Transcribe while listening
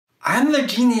I'm the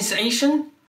Genius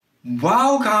Asian.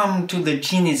 Welcome to the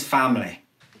Genius family.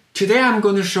 Today I'm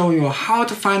going to show you how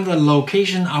to find the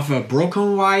location of a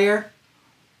broken wire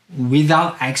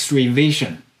without X-ray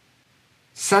vision.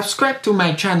 Subscribe to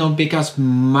my channel because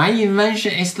my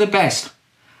invention is the best.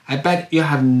 I bet you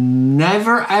have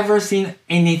never ever seen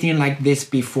anything like this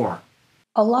before.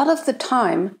 A lot of the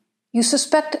time, you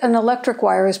suspect an electric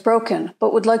wire is broken,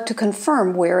 but would like to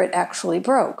confirm where it actually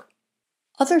broke.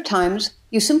 Other times,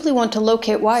 you simply want to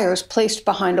locate wires placed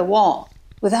behind a wall.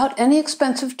 Without any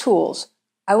expensive tools,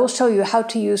 I will show you how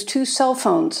to use 2 cell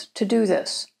phones to do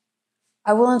this.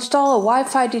 I will install a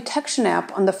Wi-Fi detection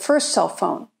app on the first cell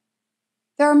phone.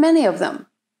 There are many of them.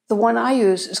 The one I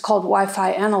use is called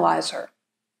Wi-Fi Analyzer.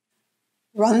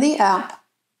 Run the app,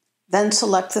 then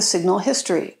select the signal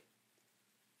history.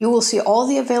 You will see all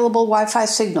the available Wi-Fi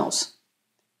signals.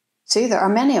 See, there are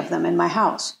many of them in my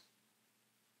house.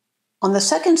 On the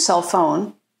second cell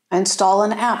phone, I install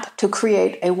an app to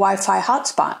create a Wi-Fi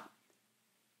hotspot.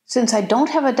 Since I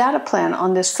don't have a data plan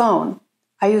on this phone,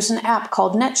 I use an app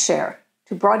called NetShare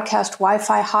to broadcast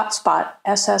Wi-Fi hotspot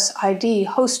SSID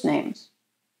host names.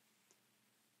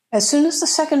 As soon as the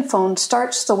second phone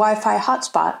starts the Wi-Fi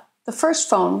hotspot, the first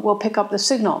phone will pick up the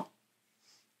signal.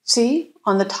 See,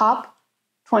 on the top,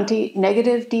 20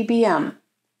 negative dBm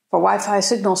for Wi-Fi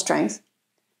signal strength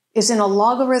is in a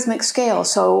logarithmic scale,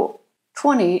 so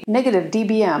 20 negative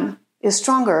dBm is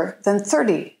stronger than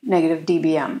 30 negative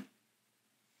dBm.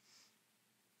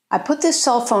 I put this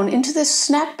cell phone into this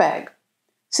snack bag.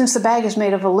 Since the bag is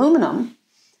made of aluminum,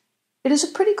 it is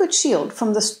a pretty good shield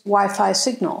from the Wi-Fi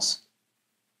signals.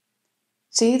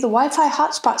 See, the Wi-Fi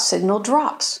hotspot signal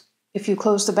drops if you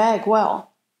close the bag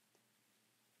well.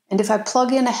 And if I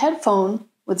plug in a headphone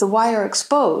with the wire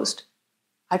exposed,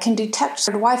 I can detect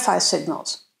Wi-Fi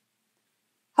signals.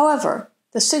 However,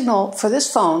 the signal for this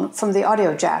phone from the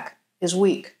audio jack is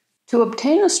weak. To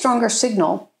obtain a stronger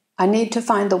signal, I need to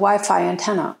find the Wi-Fi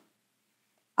antenna.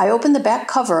 I open the back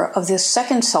cover of this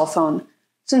second cell phone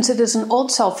since it is an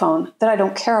old cell phone that I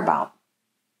don't care about.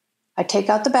 I take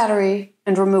out the battery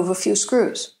and remove a few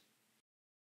screws.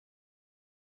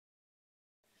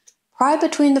 Pry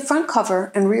between the front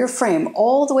cover and rear frame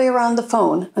all the way around the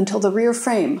phone until the rear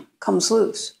frame comes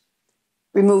loose.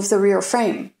 Remove the rear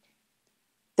frame.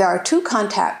 There are 2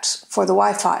 contacts for the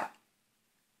Wi-Fi.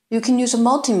 You can use a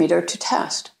multimeter to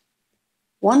test.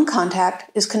 One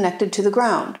contact is connected to the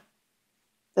ground.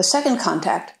 The second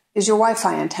contact is your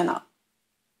Wi-Fi antenna.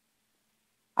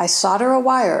 I solder a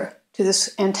wire to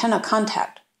this antenna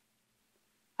contact.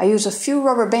 I use a few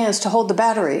rubber bands to hold the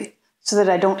battery so that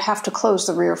I don't have to close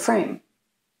the rear frame.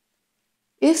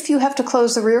 If you have to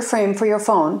close the rear frame for your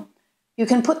phone, you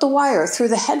can put the wire through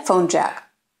the headphone jack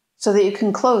so that you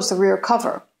can close the rear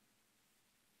cover.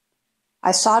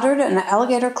 I soldered an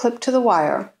alligator clip to the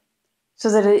wire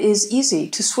so that it is easy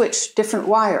to switch different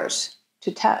wires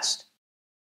to test.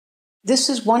 This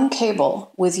is one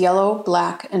cable with yellow,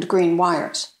 black, and green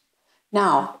wires.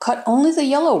 Now, cut only the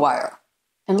yellow wire,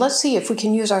 and let's see if we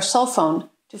can use our cell phone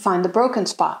to find the broken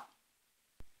spot.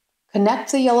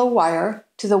 Connect the yellow wire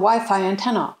to the Wi-Fi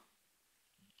antenna.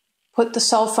 Put the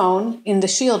cell phone in the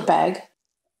shield bag.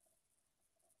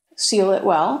 Seal it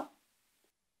well.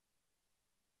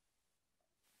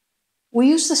 We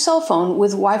use the cell phone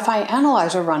with Wi-Fi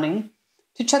Analyzer running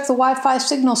to check the Wi-Fi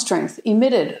signal strength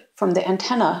emitted from the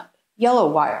antenna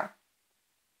yellow wire.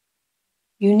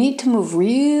 You need to move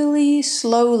really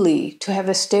slowly to have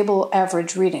a stable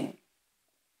average reading.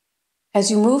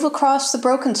 As you move across the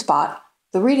broken spot,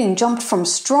 the reading jumped from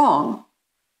strong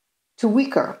to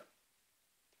weaker.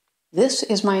 This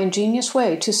is my ingenious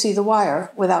way to see the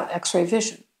wire without X-ray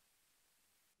vision.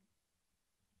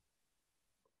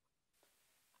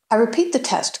 I repeat the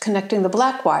test connecting the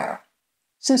black wire.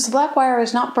 Since the black wire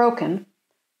is not broken,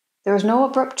 there is no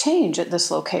abrupt change at this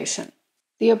location.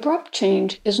 The abrupt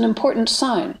change is an important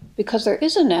sign because there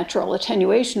is a natural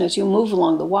attenuation as you move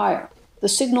along the wire. The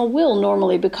signal will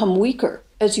normally become weaker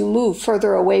as you move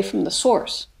further away from the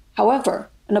source. However,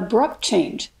 an abrupt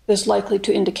change is likely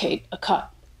to indicate a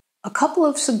cut. A couple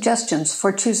of suggestions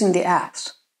for choosing the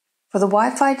apps. For the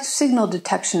Wi-Fi signal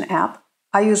detection app,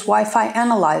 I use Wi-Fi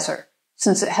Analyzer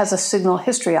since it has a signal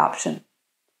history option.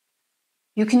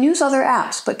 You can use other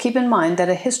apps, but keep in mind that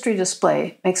a history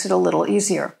display makes it a little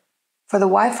easier. For the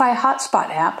Wi-Fi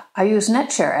hotspot app, I use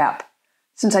NetShare app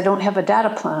since I don't have a data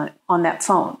plan on that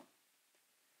phone.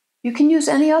 You can use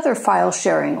any other file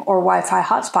sharing or Wi-Fi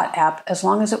hotspot app as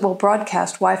long as it will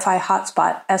broadcast Wi-Fi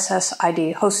hotspot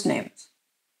SSID host names.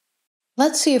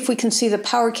 Let's see if we can see the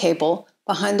power cable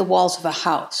behind the walls of a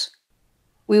house.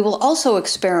 We will also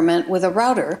experiment with a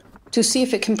router to see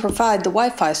if it can provide the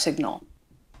Wi-Fi signal.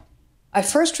 I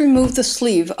first remove the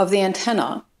sleeve of the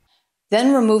antenna,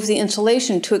 then remove the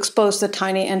insulation to expose the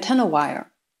tiny antenna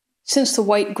wire. Since the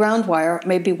white ground wire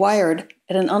may be wired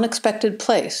at an unexpected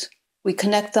place, we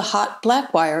connect the hot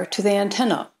black wire to the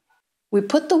antenna. We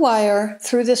put the wire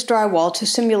through this drywall to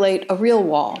simulate a real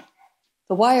wall.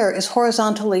 The wire is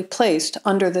horizontally placed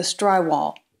under this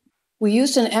drywall. We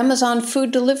used an Amazon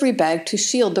food delivery bag to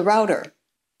shield the router.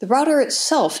 The router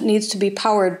itself needs to be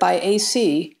powered by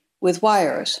AC with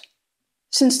wires.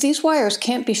 Since these wires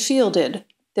can't be shielded,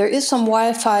 there is some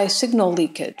Wi-Fi signal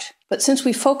leakage, but since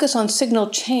we focus on signal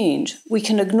change, we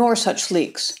can ignore such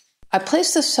leaks. I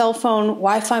place the cell phone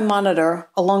Wi-Fi monitor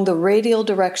along the radial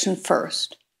direction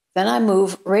first. Then I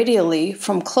move radially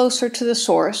from closer to the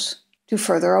source to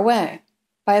further away.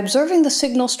 By observing the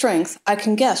signal strength, I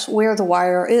can guess where the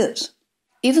wire is.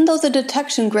 Even though the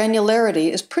detection granularity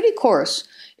is pretty coarse,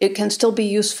 it can still be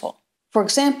useful. For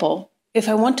example, if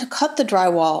I want to cut the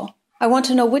drywall, I want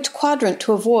to know which quadrant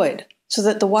to avoid so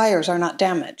that the wires are not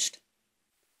damaged.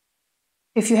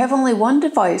 If you have only one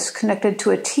device connected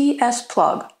to a TRRS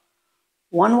plug,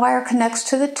 one wire connects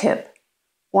to the tip,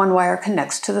 one wire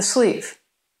connects to the sleeve.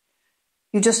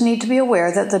 You just need to be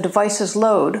aware that the device's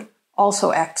load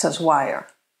also acts as wire.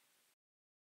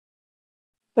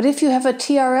 But if you have a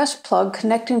TRRS plug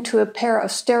connecting to a pair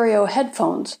of stereo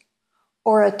headphones,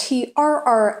 or a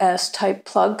TRRS type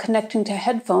plug connecting to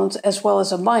headphones as well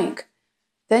as a mic,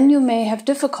 then you may have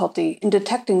difficulty in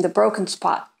detecting the broken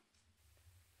spot.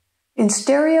 In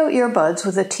stereo earbuds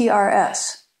with a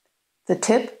TRRS, the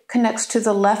tip connects to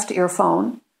the left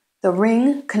earphone, the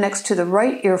ring connects to the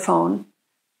right earphone,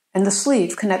 and the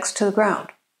sleeve connects to the ground.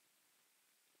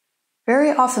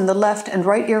 Very often the left and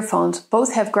right earphones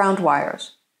both have ground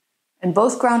wires, and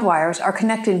both ground wires are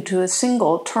connected to a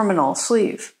single terminal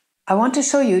sleeve. I want to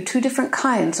show you two different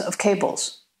kinds of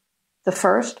cables. The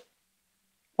first,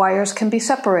 wires can be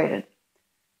separated.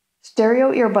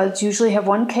 Stereo earbuds usually have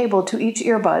one cable to each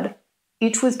earbud,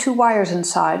 each with two wires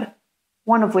inside,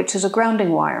 one of which is a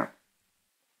grounding wire.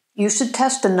 You should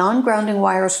test the non-grounding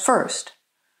wires first.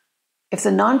 If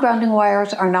the non-grounding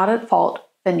wires are not at fault,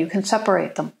 then you can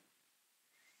separate them.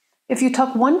 If you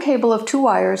tuck one cable of two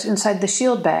wires inside the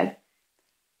shield bag,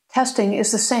 testing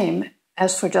is the same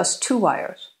as for just two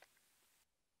wires.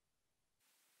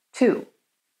 2.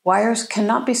 Wires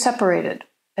cannot be separated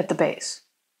at the base.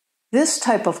 This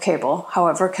type of cable,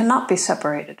 however, cannot be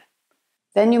separated.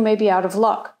 Then you may be out of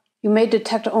luck. You may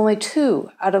detect only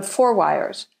 2 out of 4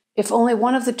 wires. If only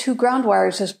one of the 2 ground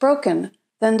wires is broken,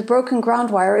 then the broken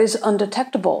ground wire is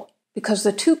undetectable because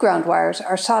the 2 ground wires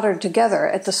are soldered together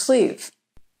at the sleeve.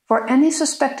 For any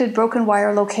suspected broken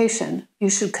wire location, you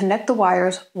should connect the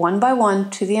wires one by one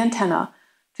to the antenna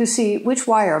to see which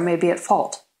wire may be at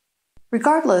fault.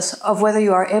 Regardless of whether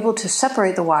you are able to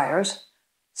separate the wires,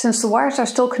 since the wires are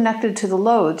still connected to the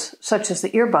loads, such as the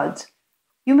earbuds,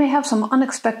 you may have some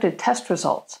unexpected test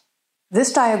results.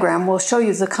 This diagram will show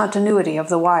you the continuity of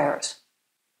the wires.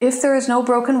 If there is no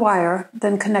broken wire,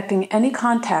 then connecting any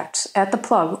contacts at the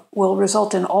plug will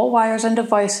result in all wires and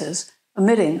devices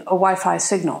emitting a Wi-Fi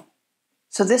signal.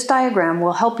 So this diagram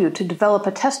will help you to develop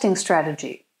a testing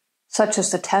strategy, such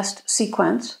as the test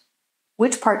sequence,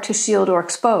 which part to shield or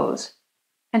expose,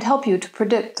 and help you to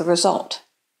predict the result.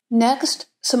 Next,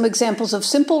 some examples of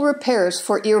simple repairs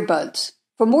for earbuds.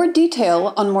 For more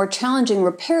detail on more challenging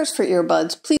repairs for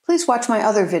earbuds, please watch my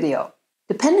other video.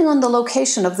 Depending on the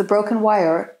location of the broken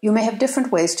wire, you may have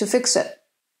different ways to fix it.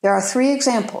 There are 3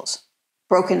 examples: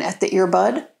 broken at the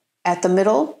earbud, at the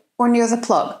middle, or near the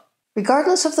plug.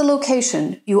 Regardless of the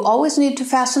location, you always need to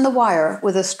fasten the wire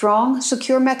with a strong,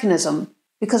 secure mechanism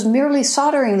because merely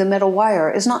soldering the metal wire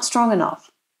is not strong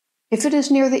enough. If it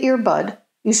is near the earbud,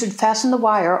 you should fasten the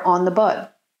wire on the bud.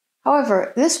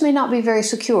 However, this may not be very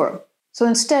secure, so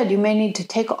instead you may need to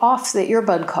take off the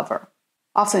earbud cover.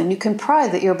 Often you can pry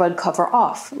the earbud cover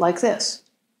off, like this.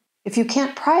 If you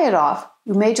can't pry it off,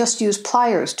 you may just use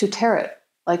pliers to tear it,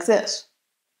 like this.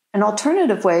 An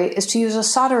alternative way is to use a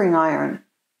soldering iron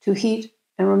to heat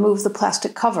and remove the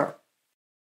plastic cover.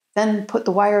 Then put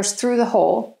the wires through the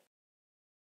hole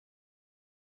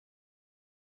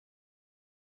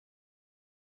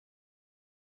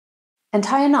and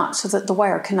tie a knot so that the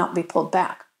wire cannot be pulled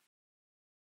back.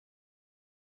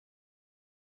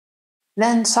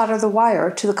 Then solder the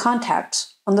wire to the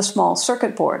contacts on the small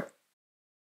circuit board.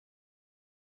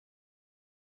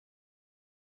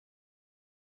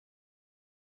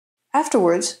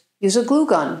 Afterwards, use a glue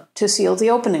gun to seal the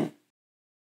opening.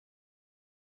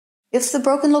 If the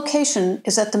broken location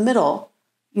is at the middle,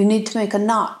 you need to make a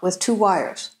knot with 2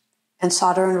 wires and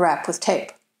solder and wrap with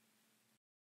tape.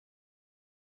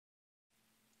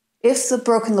 If the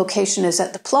broken location is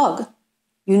at the plug,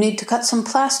 you need to cut some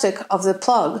plastic of the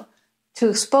plug to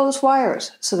expose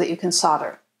wires so that you can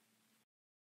solder.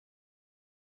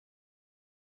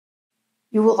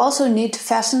 You will also need to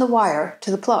fasten the wire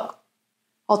to the plug.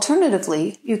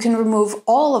 Alternatively, you can remove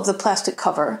all of the plastic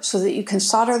cover so that you can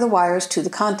solder the wires to the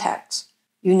contacts.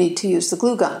 You need to use the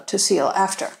glue gun to seal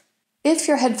after. If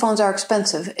your headphones are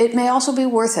expensive, it may also be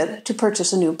worth it to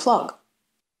purchase a new plug.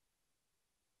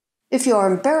 If you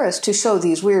are embarrassed to show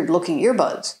these weird-looking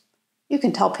earbuds, you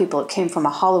can tell people it came from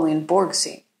a Halloween Borg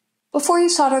scene. Before you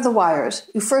solder the wires,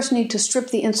 you first need to strip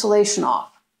the insulation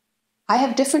off. I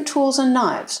have different tools and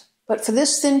knives, but for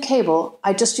this thin cable,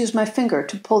 I just use my finger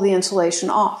to pull the insulation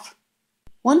off.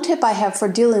 One tip I have for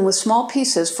dealing with small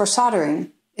pieces for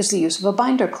soldering is the use of a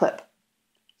binder clip.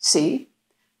 See?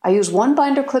 I use one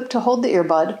binder clip to hold the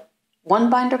earbud, one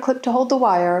binder clip to hold the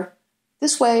wire.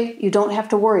 This way, you don't have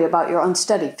to worry about your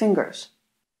unsteady fingers.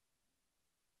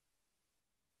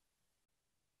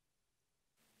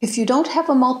 If you don't have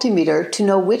a multimeter to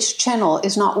know which channel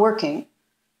is not working,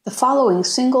 the following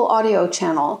single audio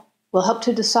channel will help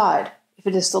to decide if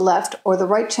it is the left or the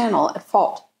right channel at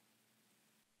fault.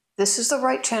 This is the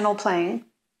right channel playing,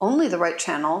 only the right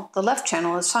channel, the left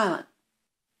channel is silent.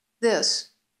 This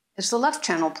is the left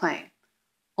channel playing,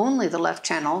 only the left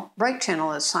channel, right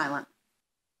channel is silent.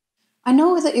 I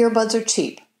know that earbuds are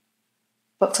cheap,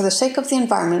 but for the sake of the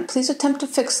environment, please attempt to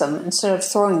fix them instead of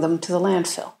throwing them to the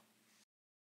landfill.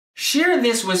 Share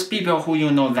this with people who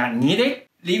you know that need it.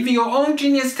 Leave your own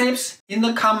genius tips in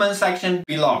the comment section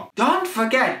below. Don't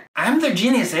forget, I'm the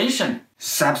Genius Asian.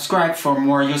 Subscribe for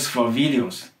more useful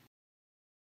videos.